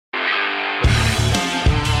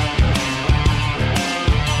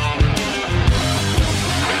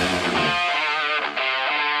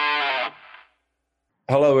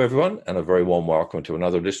Hello, everyone, and a very warm welcome to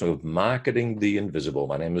another edition of Marketing the Invisible.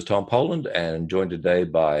 My name is Tom Poland, and joined today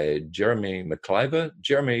by Jeremy Macliver.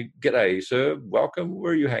 Jeremy, g'day, sir. Welcome.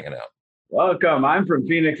 Where are you hanging out? Welcome. I'm from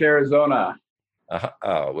Phoenix, Arizona.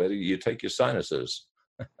 Where do you take your sinuses?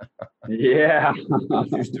 Yeah.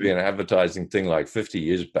 It used to be an advertising thing like 50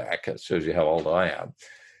 years back. That shows you how old I am.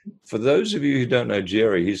 For those of you who don't know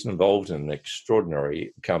Jerry, he's involved in an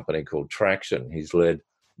extraordinary company called Traction. He's led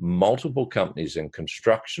multiple companies in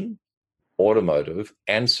construction, automotive,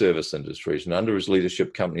 and service industries. And under his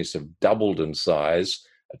leadership, companies have doubled in size,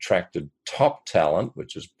 attracted top talent,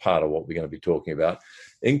 which is part of what we're going to be talking about,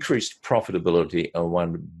 increased profitability, and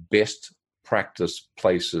won best practice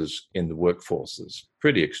places in the workforces.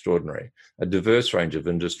 Pretty extraordinary. A diverse range of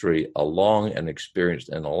industry, a long and experienced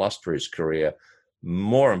and illustrious career.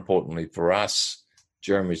 More importantly for us,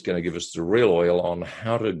 Jeremy's going to give us the real oil on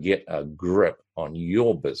how to get a grip on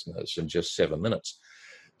your business in just 7 minutes.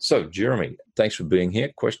 So, Jeremy, thanks for being here.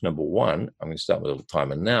 Question number one, I'm going to start with a little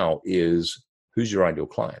timer now, is who's your ideal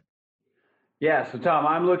client? Yeah. So, Tom,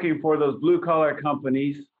 I'm looking for those blue-collar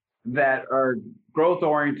companies that are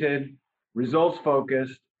growth-oriented,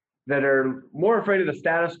 results-focused, that are more afraid of the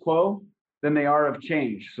status quo than they are of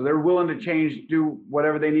change. So they're willing to change, do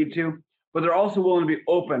whatever they need to, but they're also willing to be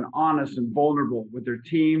open, honest, and vulnerable with their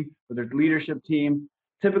team, with their leadership team,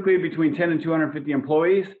 typically between 10 and 250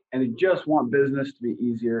 employees, and they just want business to be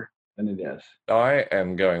easier than it is. I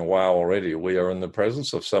am going wow already. We are in the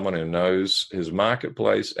presence of someone who knows his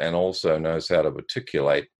marketplace and also knows how to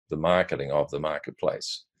articulate the marketing of the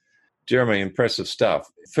marketplace. Jeremy, impressive stuff.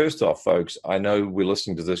 First off, folks, I know we're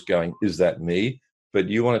listening to this going, is that me? But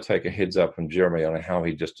you want to take a heads up from Jeremy on how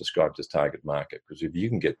he just described his target market. Because if you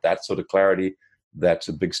can get that sort of clarity, that's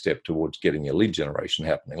a big step towards getting your lead generation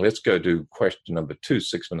happening. Let's go to question number 2,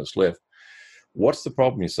 6 minutes left. What's the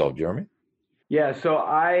problem you solve, Jeremy? Yeah, so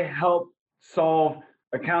I help solve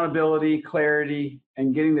accountability, clarity,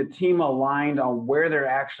 and getting the team aligned on where they're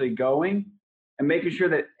actually going and making sure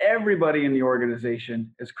that everybody in the organization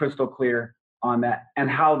is crystal clear on that and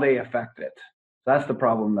how they affect it. That's the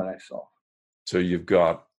problem that I solve. So you've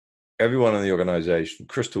got everyone in the organization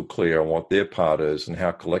crystal clear on what their part is and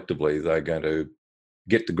how collectively they're going to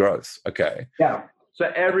get the growth. Okay. Yeah.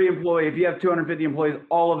 So every employee, if you have 250 employees,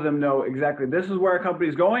 all of them know exactly this is where our company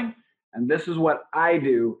is going, and this is what I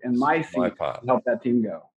do in my seat to help that team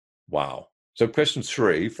go. Wow. So question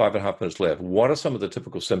 3, 5.5 minutes left. What are some of the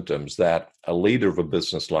typical symptoms that a leader of a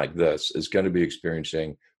business like this is going to be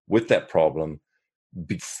experiencing with that problem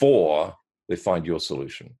before they find your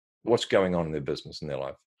solution? What's going on in their business, in their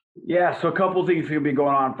life? Yeah, so a couple of things can be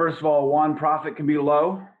going on. First of all, one, profit can be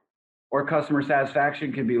low or customer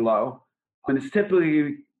satisfaction can be low. And it's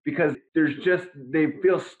typically because they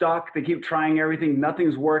feel stuck. They keep trying everything.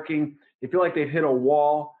 Nothing's working. They feel like they've hit a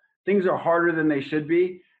wall. Things are harder than they should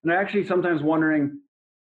be. And they're actually sometimes wondering,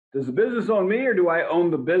 does the business own me or do I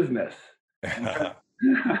own the business?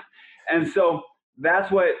 And so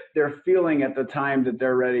that's what they're feeling at the time that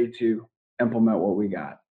they're ready to implement what we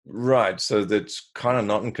got. Right. So that's kind of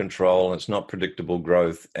not in control. And it's not predictable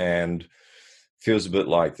growth and feels a bit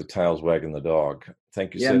like the tail's wagging the dog.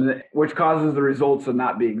 Thank you, sir. Which causes the results to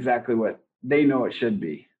not be exactly what they know it should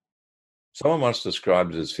be. Someone once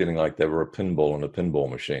described it as feeling like they were a pinball in a pinball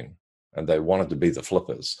machine and they wanted to be the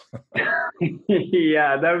flippers.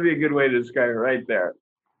 Yeah, that would be a good way to describe it right there.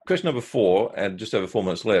 Question number 4, and just over 4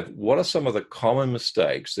 minutes left. What are some of the common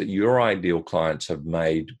mistakes that your ideal clients have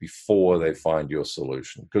made before they find your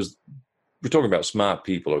solution? Because we're talking about smart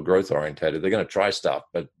people or growth oriented. They're going to try stuff,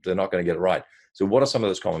 but they're not going to get it right. So what are some of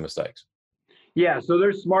those common mistakes? Yeah, so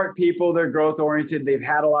they're smart people. They're growth oriented. They've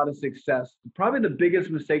had a lot of success. Probably the biggest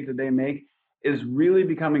mistake that they make is really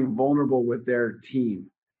becoming vulnerable with their team.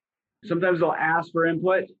 Sometimes they'll ask for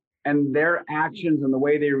input and their actions and the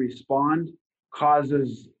way they respond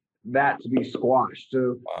causes that to be squashed.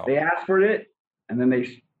 So They ask for it and then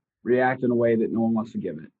they react in a way that no one wants to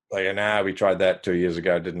give it. Like, we tried that 2 years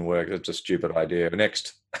ago. It didn't work. It's a stupid idea.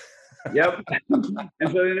 Next. Yep. And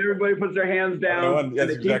so then everybody puts their hands down and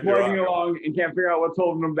they keep plugging along and can't figure out what's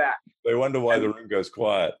holding them back. They wonder why the room goes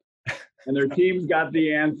quiet. And their team's got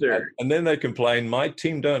the answer. And then they complain, my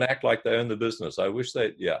team don't act like they own the business. I wish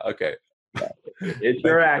they, okay. It's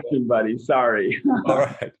your action, buddy. Sorry. All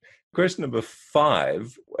right. Question number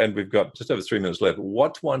 5, and we've got just over 3 minutes left.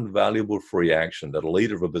 What's one valuable free action that a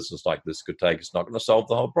leader of a business like this could take? It's not going to solve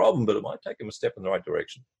the whole problem, but it might take them a step in the right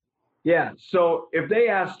direction. Yeah. So if they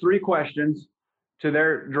ask 3 questions to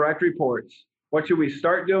their direct reports, what should we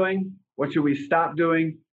start doing? What should we stop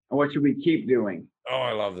doing? And what should we keep doing? Oh,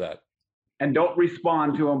 I love that. And don't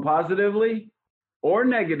respond to them positively or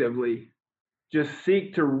negatively. just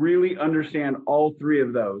seek to really understand all three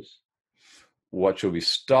of those. What should we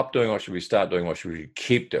stop doing? What should we start doing? What should we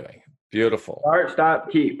keep doing? Beautiful. Start, stop,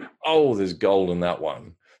 keep. Oh, there's gold in that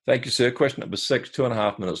one. Thank you, sir. Question number 6,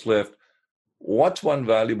 2.5 minutes left. What's one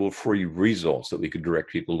valuable free resource that we could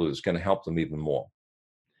direct people to that's going to help them even more?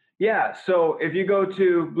 Yeah. So if you go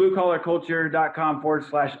to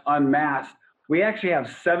bluecollarculture.com/unmasked, we actually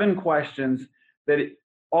have 7 questions that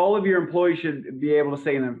all of your employees should be able to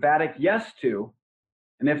say an emphatic yes to.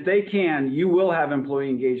 And if they can, you will have employee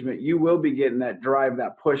engagement. You will be getting that drive,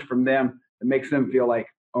 that push from them that makes them feel like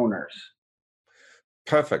owners.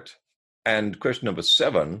 Perfect. And question number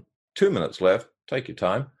 7, 2 minutes left. Take your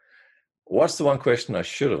time. What's the one question I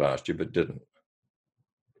should have asked you but didn't?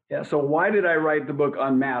 Yeah. So why did I write the book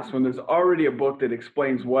Unmasked when there's already a book that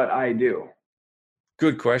explains what I do?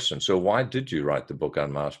 Good question. So why did you write the book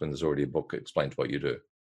Unmasked when there's already a book that explains what you do?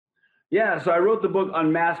 Yeah, so I wrote the book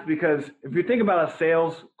Unmasked because if you think about a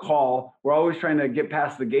sales call, we're always trying to get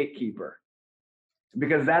past the gatekeeper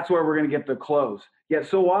because that's where we're going to get the close. Yet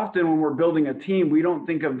so often when we're building a team, we don't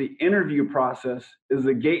think of the interview process as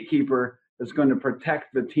the gatekeeper that's going to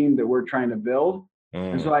protect the team that we're trying to build.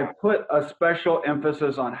 And so I put a special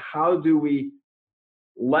emphasis on how do we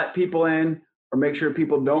let people in or make sure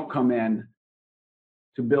people don't come in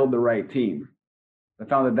to build the right team. I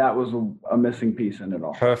found that was a missing piece in it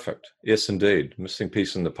all. Perfect. Yes, indeed. Missing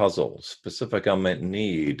piece in the puzzle. Specific unmet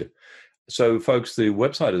need. So, folks, the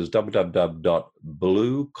website is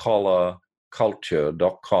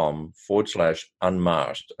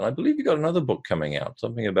www.bluecollarculture.com/unmasked. And I believe you got another book coming out,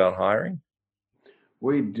 something about hiring.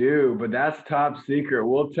 We do, but that's top secret.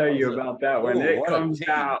 We'll tell you about that when it comes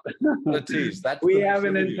out. What a tease. We have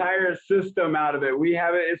an entire system out of it. We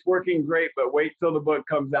have it. It's working great, but wait till the book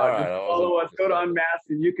comes out. Just follow us. Go to Unmasked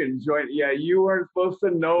and you can join. Yeah, you weren't supposed to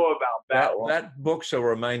know about that one. That book shall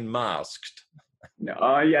remain masked.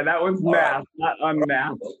 No, yeah, that one's masked, not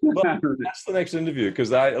unmasked. Well, that's the next interview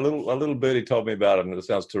because a little birdie told me about it and it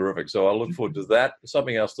sounds terrific. So I'll look forward to that.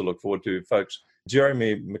 Something else to look forward to, folks.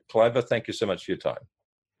 Jeremy Macliver, thank you so much for your time.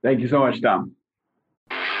 Thank you so much, Tom.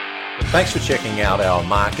 Thanks for checking out our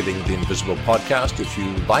Marketing the Invisible podcast. If you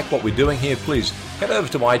like what we're doing here, please head over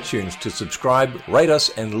to iTunes to subscribe, rate us,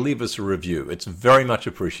 and leave us a review. It's very much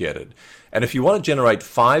appreciated. And if you want to generate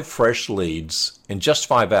 5 fresh leads in just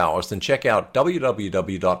 5 hours, then check out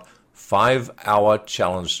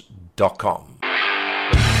www.5hourchallenge.com.